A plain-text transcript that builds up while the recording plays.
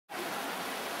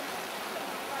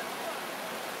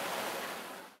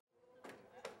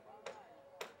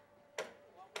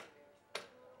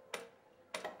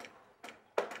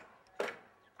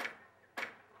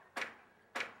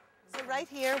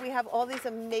right here we have all these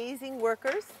amazing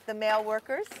workers, the male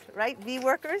workers, right? V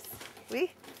workers,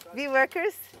 V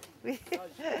workers,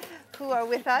 who are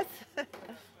with us.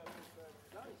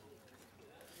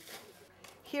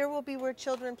 Here will be where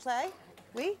children play.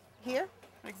 Here.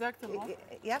 Exactly.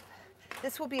 Yep.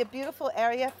 This will be a beautiful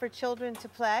area for children to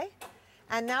play.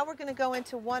 And now we're going to go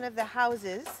into one of the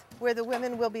houses where the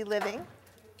women will be living.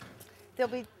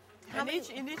 There'll be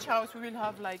in each house we will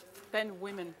have like 10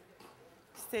 women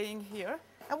staying here.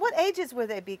 And what ages will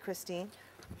they be, Christine?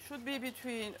 Should be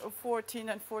between 14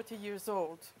 and 40 years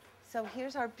old. So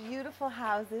here's our beautiful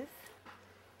houses.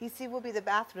 You see will be the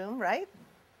bathroom, right?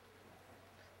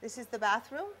 This is the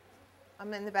bathroom.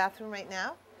 I'm in the bathroom right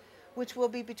now, which will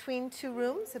be between two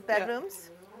rooms, the bedrooms.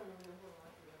 Yeah.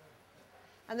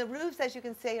 And the roofs, as you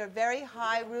can see, are very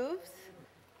high roofs.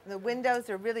 The windows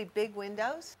are really big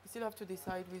windows. We still have to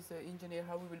decide with the engineer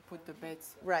how we will put the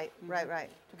beds. Right, right.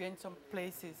 To gain some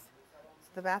places. So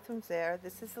the bathroom's there.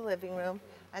 This is the living room.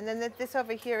 And then this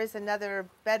over here is another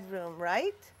bedroom,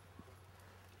 right?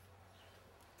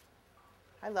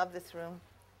 I love this room.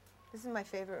 This is my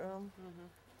favorite room.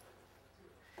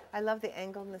 I love the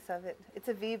angleness of it. It's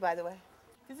a V, by the way.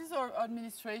 This is our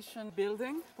administration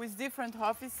building with different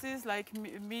offices like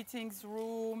meetings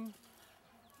room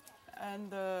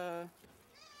and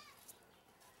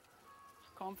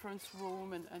conference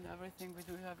room and everything we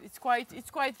do have. It's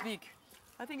quite big.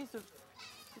 I think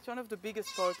it's one of the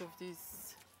biggest part of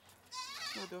this.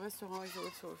 No, the restaurant is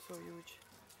also so huge.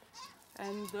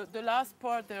 And the last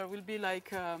part there will be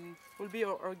like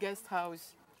our guest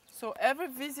house. So every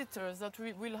visitor that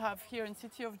we will have here in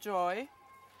City of Joy,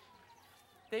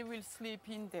 they will sleep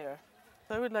in there.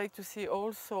 I would like to see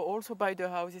also by the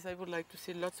houses, I would like to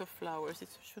see lots of flowers. It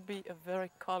should be a very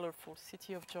colorful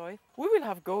City of Joy. We will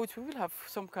have goats, we will have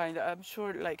some kind, I'm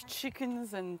sure, like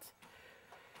chickens and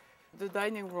the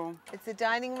dining room. It's the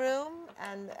dining room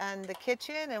and the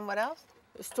kitchen and what else?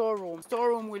 A storeroom.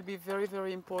 Storeroom will be very,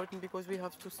 very important because we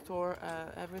have to store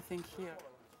everything here.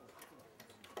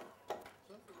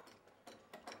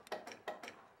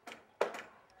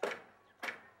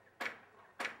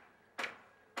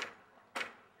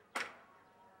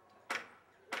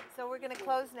 So we're going to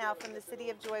close now from the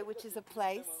City of Joy, which is a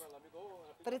place,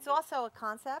 but it's also a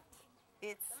concept.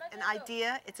 It's an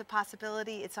idea, it's a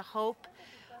possibility, it's a hope.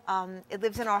 It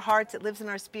lives in our hearts, it lives in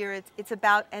our spirits. It's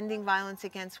about ending violence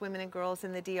against women and girls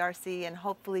in the DRC and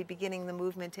hopefully beginning the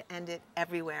movement to end it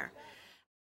everywhere.